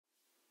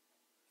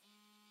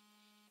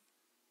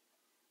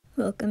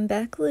Welcome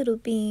back, little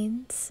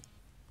beans.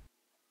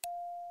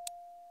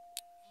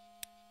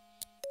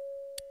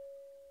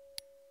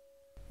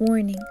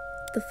 Warning.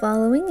 The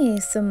following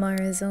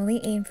ASMR is only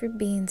aimed for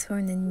beans who are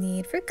in the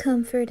need for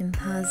comfort and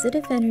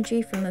positive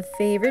energy from a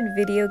favorite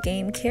video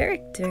game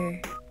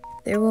character.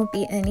 There won't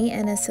be any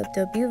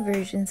NSFW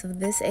versions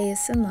of this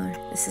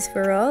ASMR. This is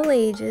for all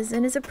ages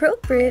and is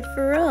appropriate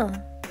for all.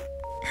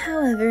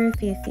 However,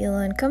 if you feel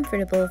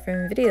uncomfortable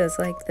from videos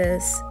like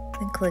this,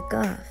 then click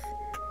off.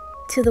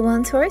 To the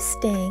ones who are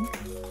staying,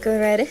 go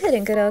right ahead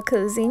and get all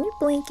cozy in your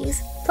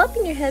blankies, pop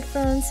in your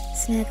headphones,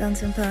 snack on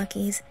some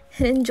Pockies,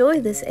 and enjoy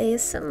this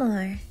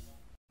ASMR.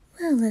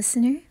 Well,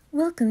 listener,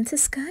 welcome to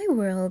Sky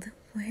World,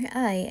 where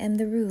I am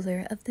the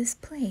ruler of this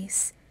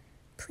place.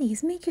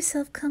 Please make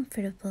yourself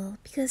comfortable,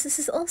 because this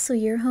is also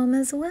your home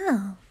as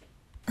well.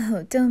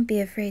 Oh, don't be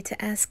afraid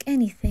to ask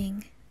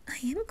anything. I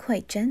am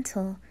quite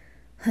gentle,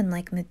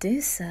 unlike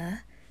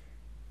Medusa.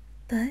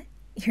 But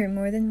you're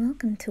more than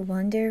welcome to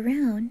wander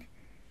around.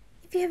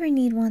 If you ever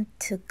need one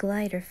to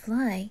glide or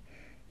fly,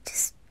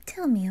 just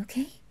tell me,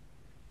 okay?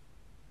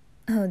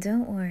 Oh,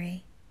 don't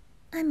worry.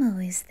 I'm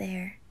always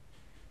there.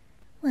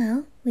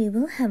 Well, we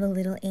will have a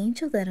little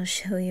angel that'll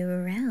show you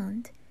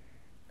around.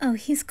 Oh,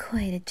 he's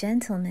quite a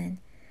gentleman.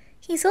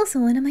 He's also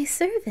one of my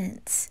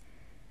servants.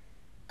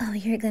 Oh,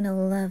 you're gonna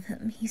love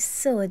him. He's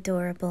so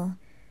adorable.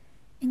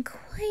 And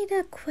quite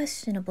a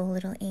questionable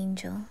little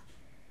angel.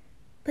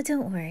 But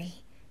don't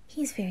worry,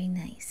 he's very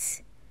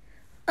nice.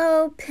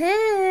 Oh,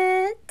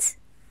 Pet!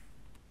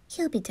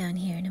 He'll be down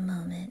here in a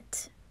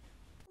moment.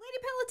 Lady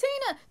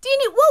Palutena, do you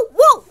need—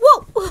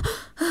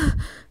 Whoa!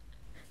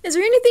 Is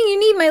there anything you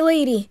need, my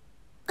lady?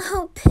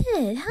 Oh,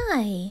 Pet,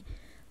 hi.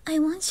 I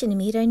want you to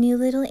meet our new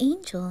little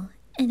angel,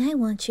 and I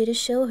want you to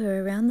show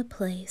her around the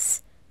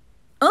place.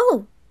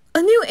 Oh,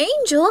 a new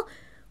angel?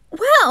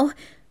 Wow!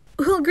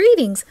 Well,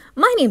 greetings.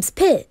 My name's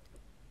Pit.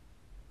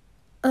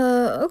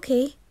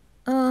 Okay.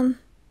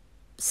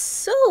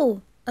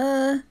 So,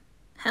 how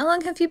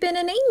long have you been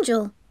an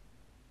angel?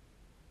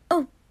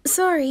 Oh,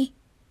 sorry.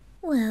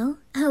 Well,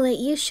 I'll let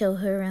you show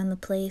her around the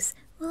place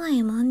while I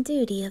am on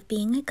duty of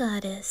being a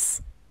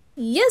goddess.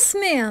 Yes,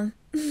 ma'am.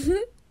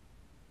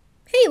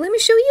 Hey, let me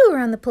show you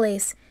around the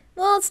place.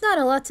 Well, it's not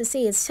a lot to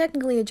see. It's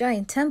technically a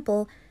giant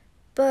temple.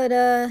 But,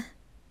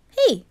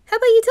 hey, how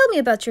about you tell me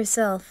about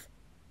yourself?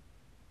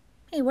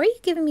 Hey, why are you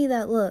giving me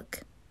that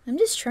look? I'm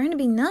just trying to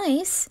be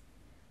nice.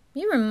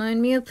 You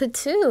remind me of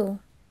Patu.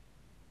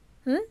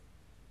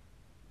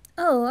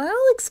 Oh,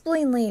 I'll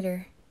explain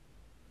later.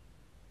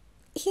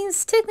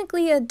 He's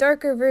technically a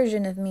darker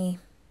version of me.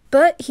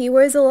 But he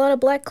wears a lot of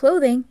black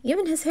clothing.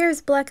 Even his hair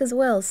is black as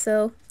well,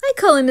 so I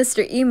call him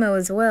Mr. Emo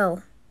as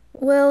well.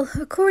 Well,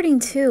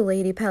 according to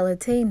Lady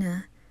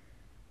Palutena.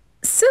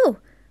 So,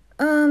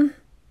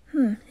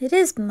 it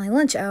is my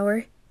lunch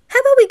hour. How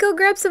about we go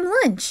grab some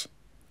lunch?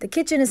 The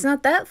kitchen is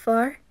not that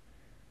far.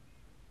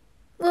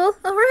 Well,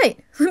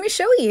 alright, let me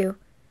show you.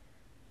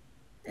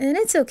 And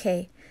it's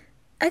okay.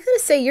 I gotta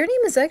say, your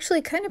name is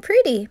actually kind of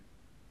pretty.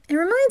 It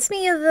reminds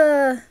me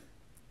of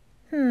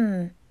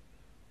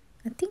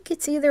I think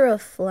it's either a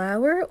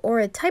flower or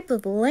a type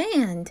of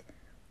land.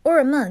 Or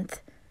a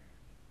month.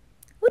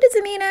 What does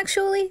it mean,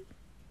 actually?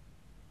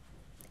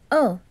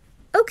 Oh,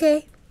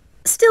 okay.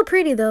 Still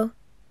pretty, though.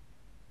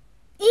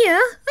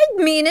 Yeah, I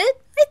mean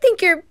it. I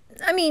think your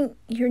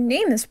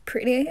name is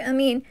pretty.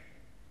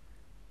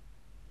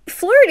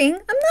 Flirting?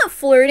 I'm not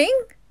flirting.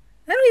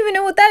 I don't even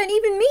know what that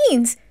even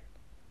means.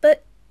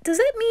 But does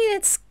that mean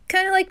it's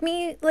kind of like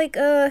me,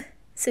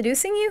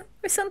 seducing you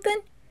or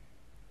something?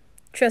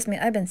 Trust me,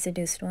 I've been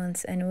seduced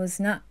once, and it was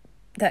not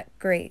that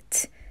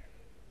great.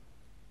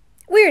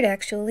 Weird,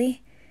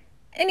 actually.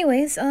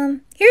 Anyways,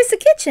 here's the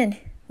kitchen.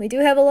 We do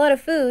have a lot of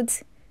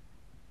foods.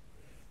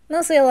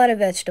 Mostly a lot of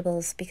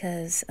vegetables,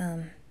 because,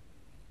 I'm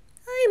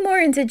more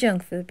into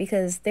junk food,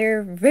 because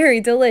they're very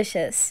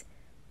delicious.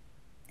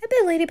 I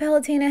bet Lady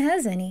Palutena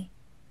has any.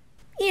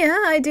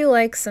 Yeah, I do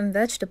like some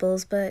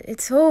vegetables, but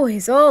it's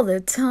always all the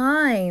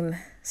time.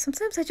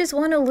 Sometimes I just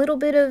want a little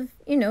bit of,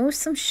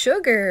 some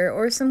sugar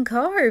or some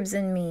carbs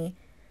in me.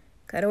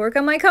 Gotta work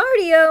on my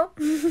cardio.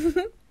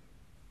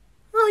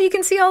 Well, you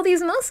can see all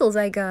these muscles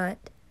I got.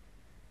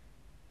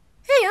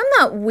 Hey, I'm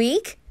not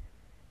weak.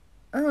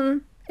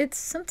 It's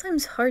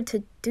sometimes hard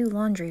to do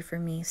laundry for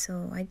me,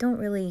 so I don't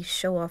really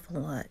show off a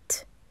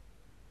lot.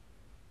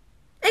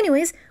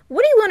 Anyways,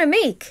 what do you want to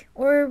make?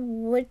 Or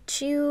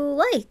what you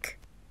like?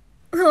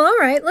 Well,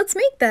 alright, let's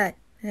make that.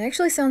 It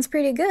actually sounds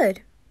pretty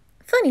good.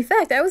 Funny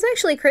fact, I was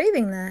actually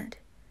craving that.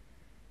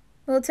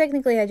 Well,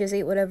 technically I just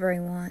eat whatever I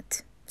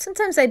want.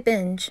 Sometimes I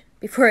binge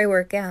before I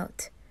work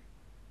out.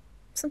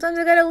 Sometimes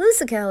I gotta lose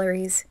the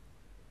calories.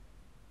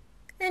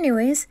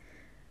 Anyways,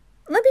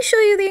 let me show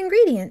you the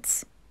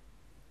ingredients.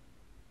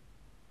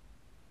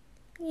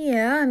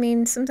 Yeah,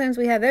 sometimes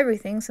we have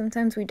everything,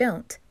 sometimes we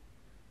don't.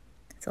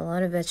 It's a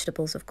lot of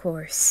vegetables, of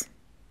course.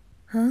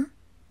 Huh?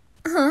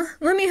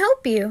 Let me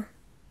help you.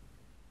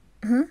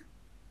 Huh?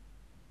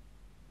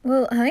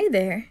 Well, hi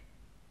there.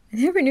 I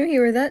never knew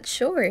you were that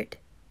short.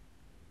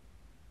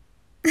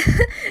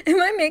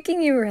 Am I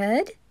making you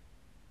red?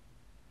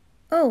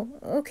 Oh,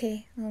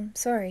 okay.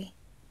 Sorry.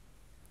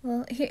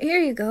 Well, here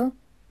you go.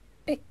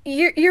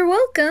 You're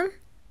welcome.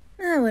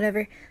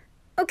 Whatever.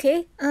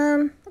 Okay,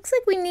 looks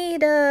like we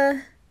need,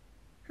 I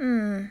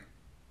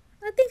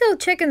think I'll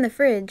check in the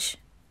fridge.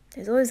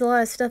 There's always a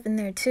lot of stuff in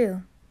there,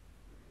 too.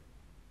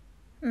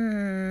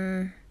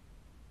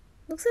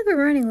 Looks like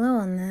we're running low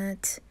on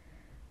that.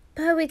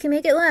 But we can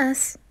make it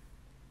last.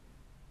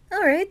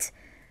 Alright.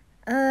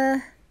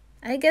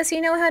 I guess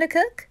you know how to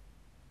cook?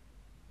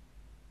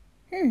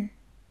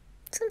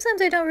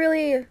 Sometimes I don't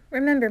really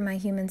remember my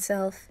human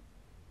self.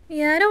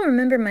 Yeah, I don't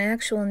remember my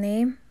actual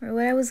name, or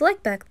what I was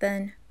like back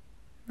then.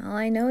 All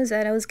I know is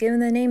that I was given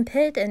the name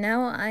Pit, and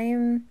now I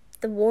am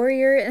the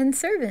warrior and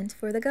servant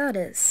for the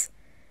goddess.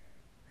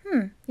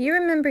 You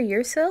remember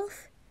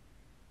yourself?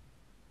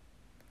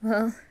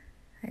 Well,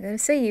 I gotta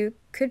say, you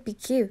could be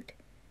cute.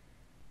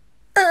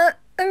 I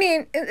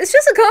mean, it's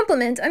just a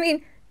compliment. I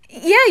mean,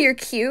 yeah, you're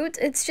cute.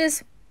 It's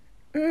just,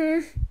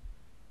 care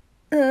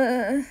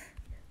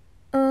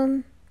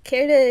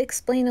to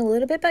explain a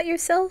little bit about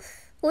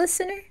yourself,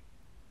 listener?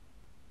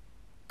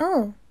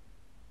 Oh,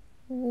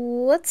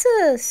 what's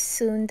a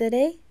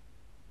tsundere?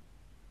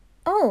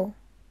 Oh,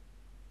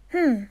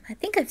 I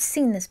think I've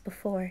seen this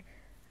before.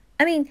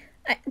 I mean,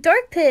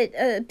 Dark Pit,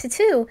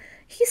 Pitu,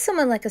 he's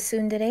somewhat like a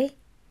tsundere.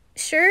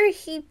 Sure,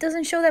 he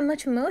doesn't show that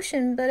much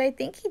emotion, but I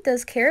think he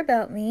does care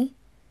about me.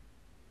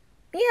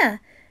 Yeah,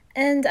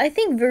 and I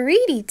think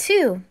Veriti,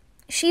 too.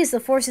 She's the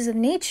forces of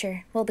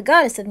nature. Well, the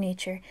goddess of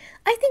nature.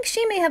 I think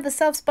she may have a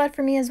soft spot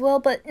for me as well,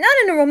 but not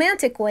in a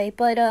romantic way,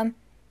 but, I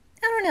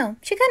don't know.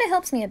 She kind of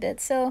helps me a bit,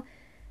 so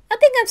I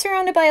think I'm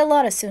surrounded by a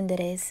lot of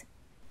tsunderes.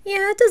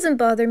 Yeah, it doesn't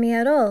bother me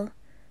at all.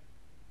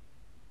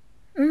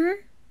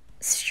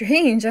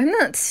 Strange? I'm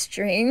not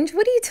strange.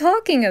 What are you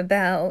talking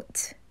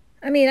about?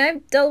 I mean,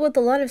 I've dealt with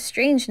a lot of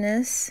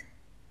strangeness.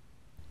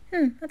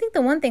 I think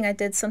the one thing I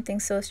did something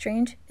so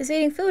strange is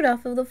eating food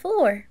off of the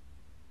floor.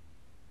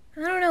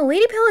 I don't know,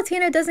 Lady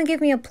Palutena doesn't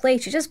give me a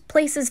plate. She just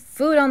places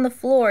food on the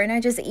floor and I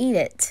just eat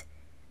it.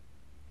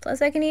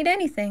 Plus, I can eat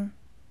anything.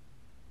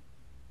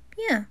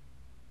 Yeah.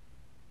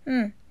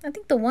 I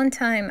think the one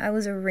time I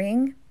was a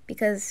ring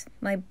because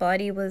my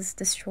body was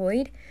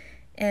destroyed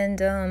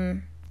and,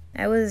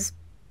 I was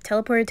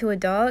teleported to a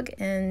dog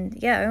and,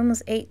 yeah, I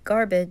almost ate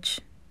garbage.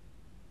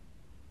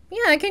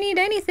 Yeah, I can eat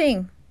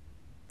anything.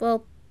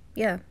 Well,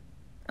 yeah.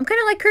 I'm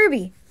kind of like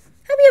Kirby.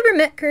 Have you ever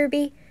met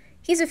Kirby?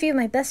 He's a few of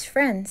my best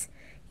friends.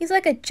 He's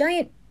like a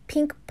giant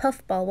pink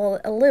puffball, well,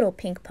 a little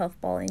pink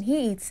puffball, and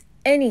he eats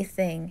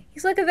anything.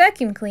 He's like a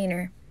vacuum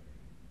cleaner.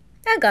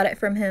 I got it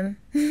from him.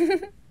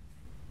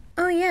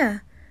 Oh, yeah.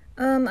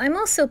 I'm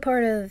also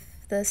part of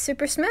the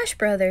Super Smash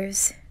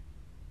Brothers.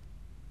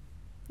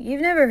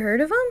 You've never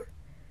heard of them?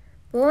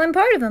 Well, I'm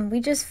part of them.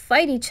 We just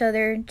fight each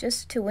other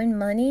just to win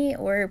money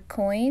or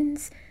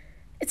coins.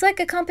 It's like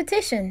a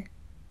competition.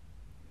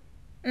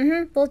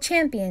 Well,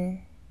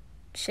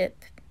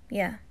 championship.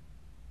 Yeah,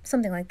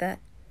 something like that.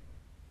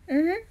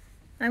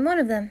 I'm one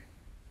of them.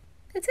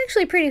 It's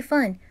actually pretty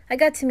fun. I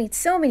got to meet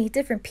so many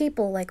different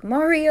people like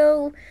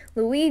Mario,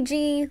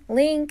 Luigi,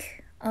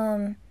 Link.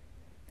 I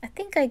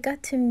think I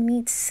got to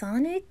meet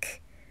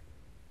Sonic.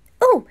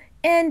 Oh,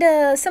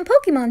 and some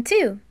Pokemon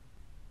too.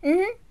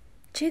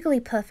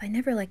 Jigglypuff. I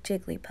never liked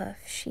Jigglypuff.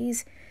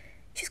 She's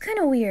kind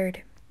of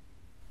weird.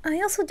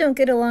 I also don't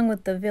get along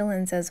with the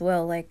villains as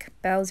well, like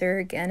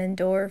Bowser,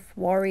 Ganondorf,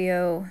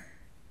 Wario,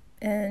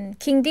 and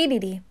King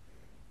Dedede.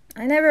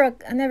 I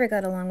never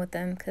got along with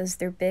them because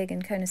they're big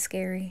and kind of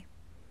scary.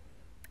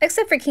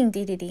 Except for King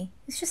Dedede.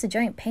 He's just a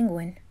giant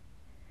penguin.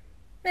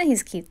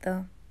 He's cute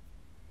though.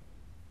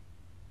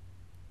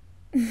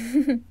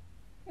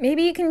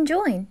 Maybe you can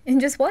join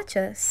and just watch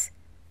us.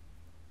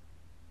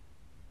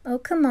 Oh,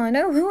 come on.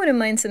 I wouldn't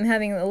mind some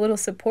having a little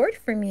support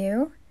from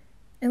you.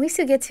 At least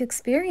you'll get to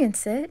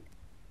experience it.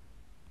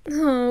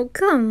 Oh,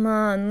 come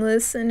on,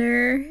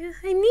 listener.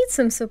 I need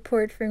some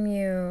support from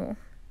you.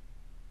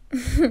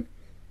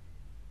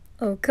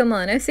 Oh, come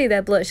on. I see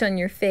that blush on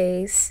your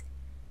face.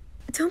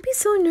 Don't be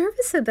so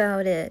nervous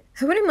about it.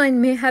 I wouldn't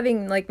mind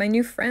having, like, my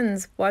new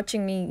friends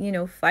watching me, you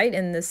know, fight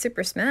in the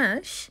Super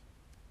Smash.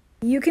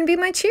 You can be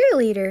my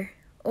cheerleader.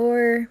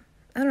 Or,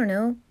 I don't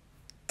know,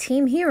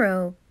 Team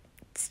Hero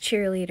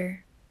cheerleader.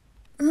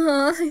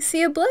 Aw, I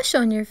see a blush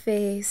on your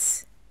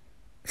face.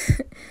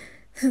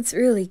 That's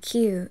really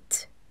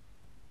cute.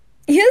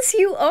 Yes,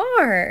 you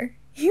are.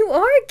 You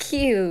are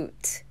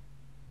cute.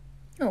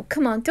 Oh,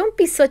 come on, don't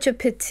be such a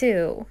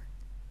pitou.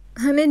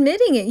 I'm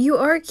admitting it, you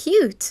are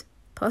cute.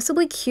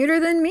 Possibly cuter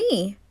than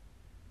me.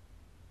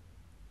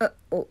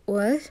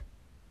 What?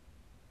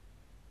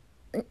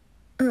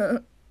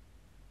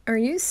 Are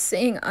you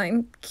saying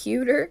I'm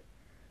cuter?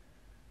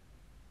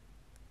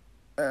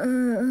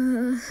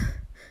 No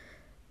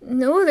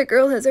other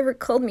girl has ever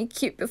called me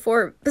cute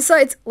before,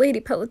 besides Lady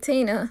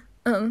Palutena.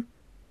 Wow.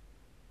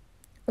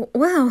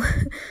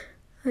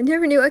 I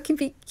never knew I could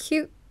be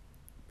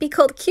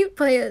called cute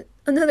by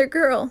another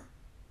girl.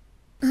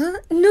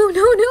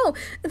 No.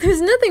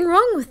 There's nothing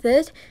wrong with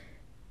it.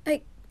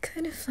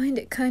 kind of find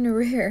it kind of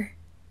rare.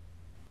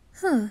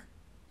 Huh.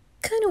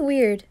 Kind of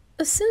weird.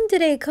 A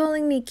tsundere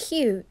calling me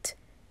cute.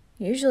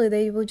 Usually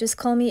they will just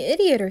call me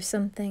idiot or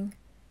something.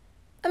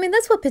 I mean,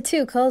 that's what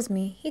Pitu calls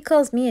me. He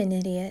calls me an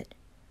idiot.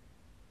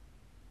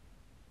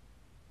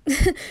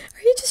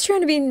 Are you just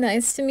trying to be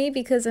nice to me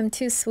because I'm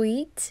too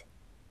sweet?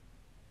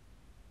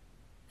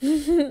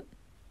 I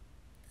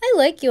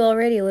like you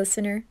already,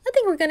 listener. I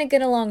think we're gonna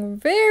get along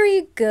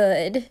very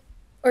good.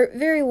 Or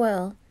very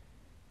well.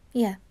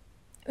 Yeah,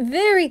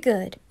 very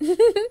good.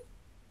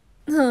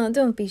 Oh,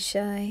 don't be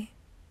shy.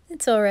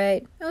 It's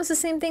alright. It was the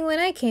same thing when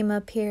I came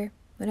up here.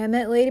 When I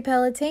met Lady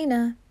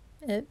Palutena.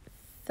 It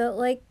felt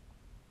like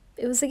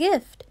it was a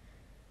gift.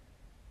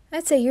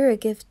 I'd say you're a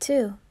gift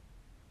too.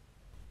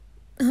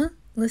 Huh?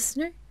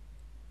 Listener?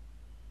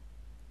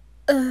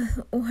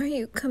 Why are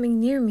you coming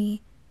near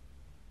me?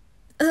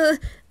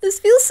 This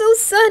feels so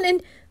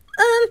sudden.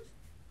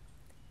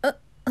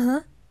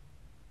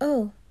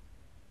 Oh.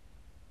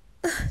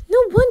 No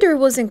wonder it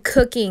wasn't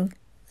cooking.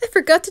 I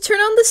forgot to turn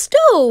on the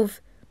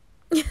stove.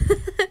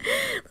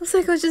 Looks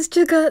like I just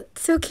got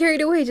so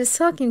carried away just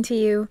talking to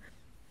you.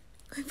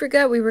 I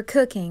forgot we were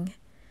cooking.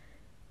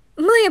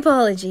 My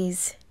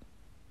apologies.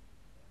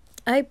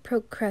 I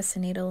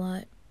procrastinate a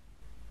lot.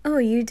 Oh,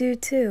 you do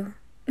too.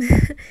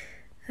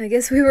 I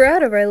guess we were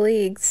out of our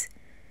leagues.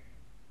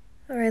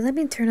 Alright, let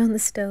me turn on the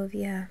stove,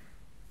 yeah.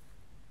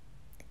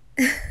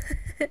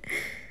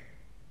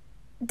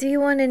 Do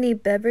you want any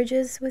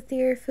beverages with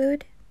your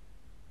food?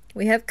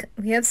 We have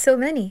so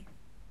many.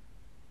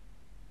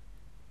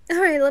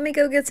 Alright, let me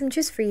go get some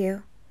juice for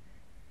you.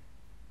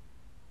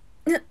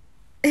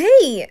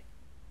 Hey!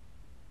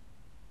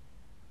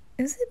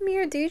 Is it me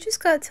or do you just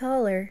got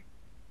taller?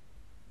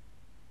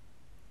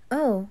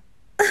 Oh.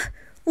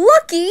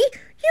 Lucky!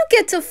 You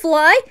get to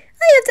fly!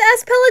 I have to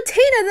ask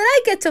Palutena that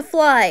I get to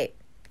fly!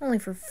 Only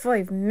for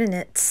 5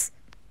 minutes.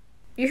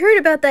 You heard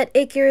about that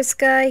Icarus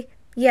guy?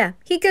 Yeah,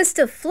 he gets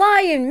to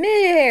fly in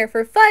midair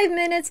for 5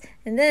 minutes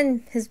and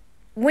then his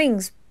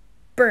wings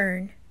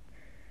burn.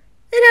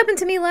 It happened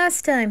to me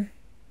last time.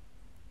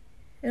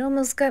 It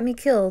almost got me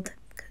killed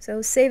because I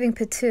was saving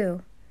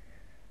Pitu.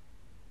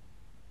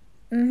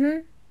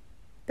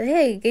 But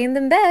hey, gained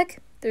them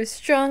back. They're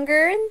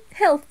stronger and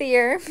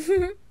healthier.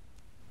 I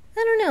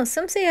don't know,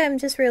 some say I'm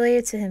just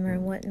related to him or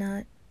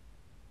whatnot.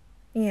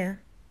 Yeah.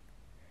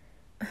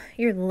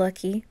 You're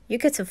lucky. You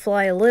get to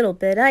fly a little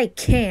bit. I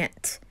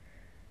can't.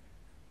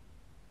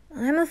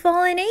 I'm a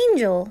fallen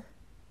angel.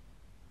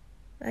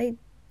 I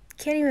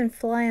can't even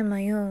fly on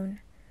my own.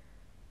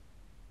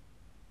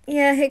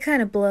 Yeah, it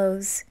kind of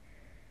blows.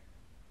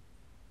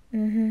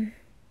 But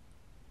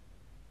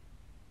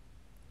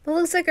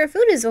looks like our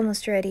food is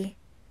almost ready.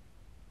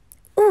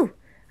 Ooh,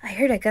 I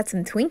heard I got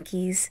some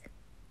Twinkies.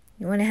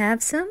 You want to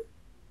have some?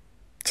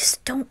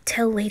 Just don't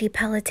tell Lady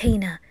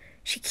Palutena.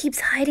 She keeps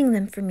hiding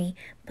them from me,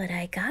 but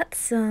I got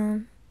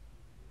some.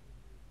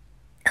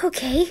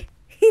 Okay.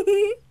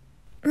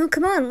 Oh,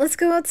 come on, let's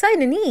go outside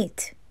and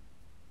eat.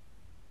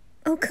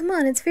 Oh, come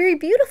on, it's very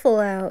beautiful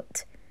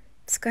out.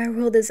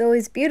 Skyworld is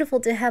always beautiful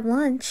to have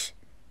lunch.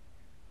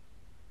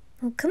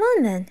 Oh, come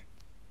on then.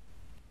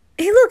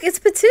 Hey, look, it's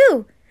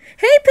Pitu.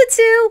 Hey,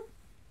 Pitu!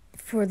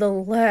 For the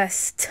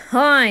last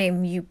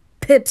time, you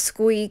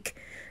pipsqueak.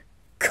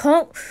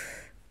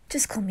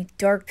 Just call me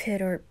Dark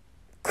Pit or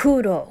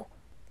Kudo.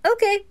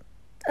 Okay,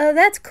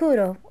 that's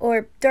Kudo,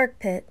 or Dark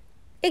Pit,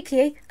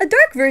 aka a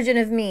dark version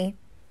of me.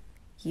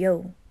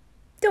 Yo,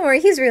 don't worry,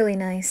 he's really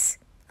nice.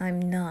 I'm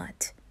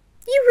not.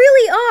 You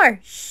really are!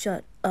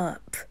 Shut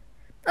up.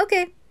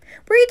 Okay,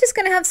 we're just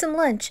gonna have some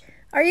lunch.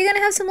 Are you gonna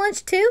have some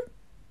lunch too?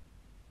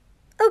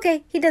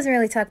 Okay, he doesn't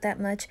really talk that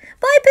much.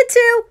 Bye,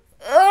 Pitu!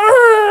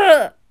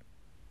 Ugh!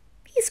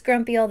 He's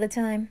grumpy all the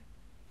time.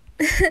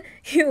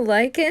 You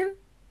like him?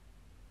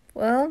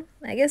 Well,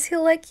 I guess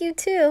he'll like you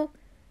too.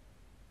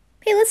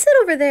 Hey, let's sit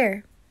over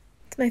there.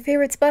 It's my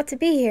favorite spot to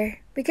be here.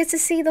 We get to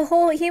see the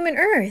whole human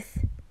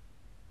Earth.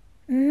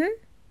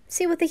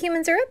 See what the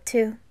humans are up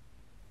to.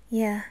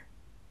 Yeah.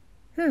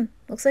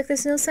 Looks like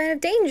there's no sign of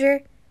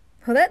danger.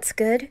 Well, that's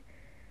good.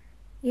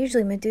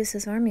 Usually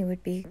Medusa's army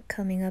would be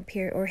coming up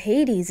here, or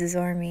Hades'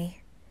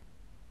 army.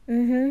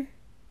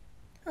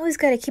 Always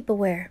gotta keep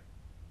aware.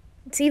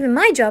 It's even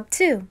my job,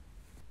 too.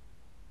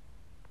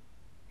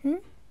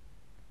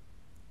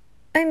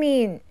 I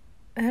mean,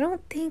 I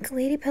don't think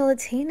Lady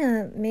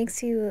Palutena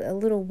makes you a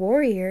little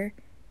warrior.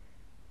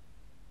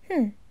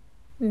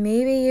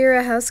 Maybe you're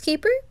a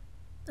housekeeper?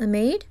 A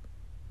maid?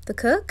 The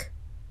cook?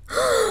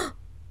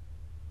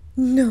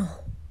 No.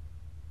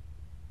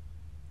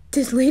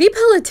 Did Lady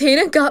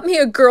Palutena got me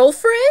a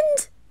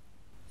girlfriend?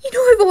 You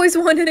know I've always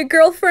wanted a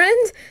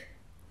girlfriend.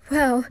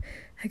 Wow,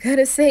 I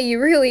gotta say, you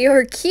really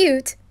are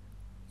cute.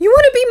 You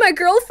want to be my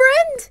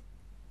girlfriend?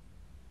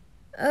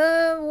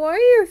 Why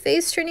are your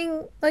face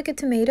turning like a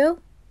tomato?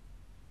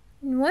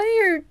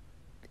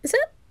 Is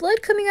that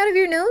blood coming out of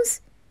your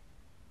nose?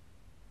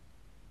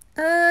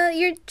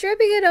 You're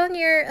dripping it on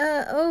your,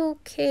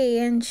 okay,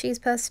 and she's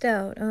passed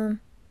out,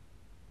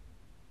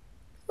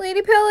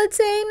 Lady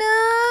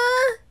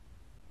Palutena?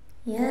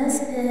 Yes,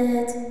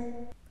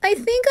 Pit. I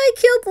think I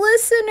killed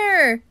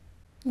Listener.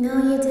 No,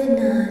 you did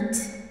not.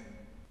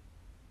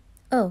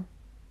 Oh,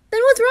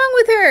 then what's wrong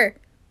with her?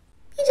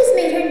 You just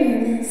made her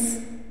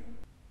nervous.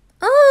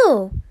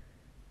 Oh,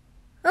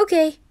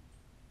 okay.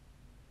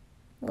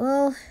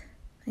 Well,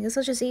 I guess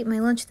I'll just eat my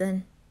lunch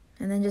then,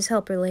 and then just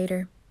help her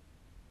later.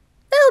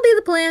 That'll be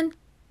the plan.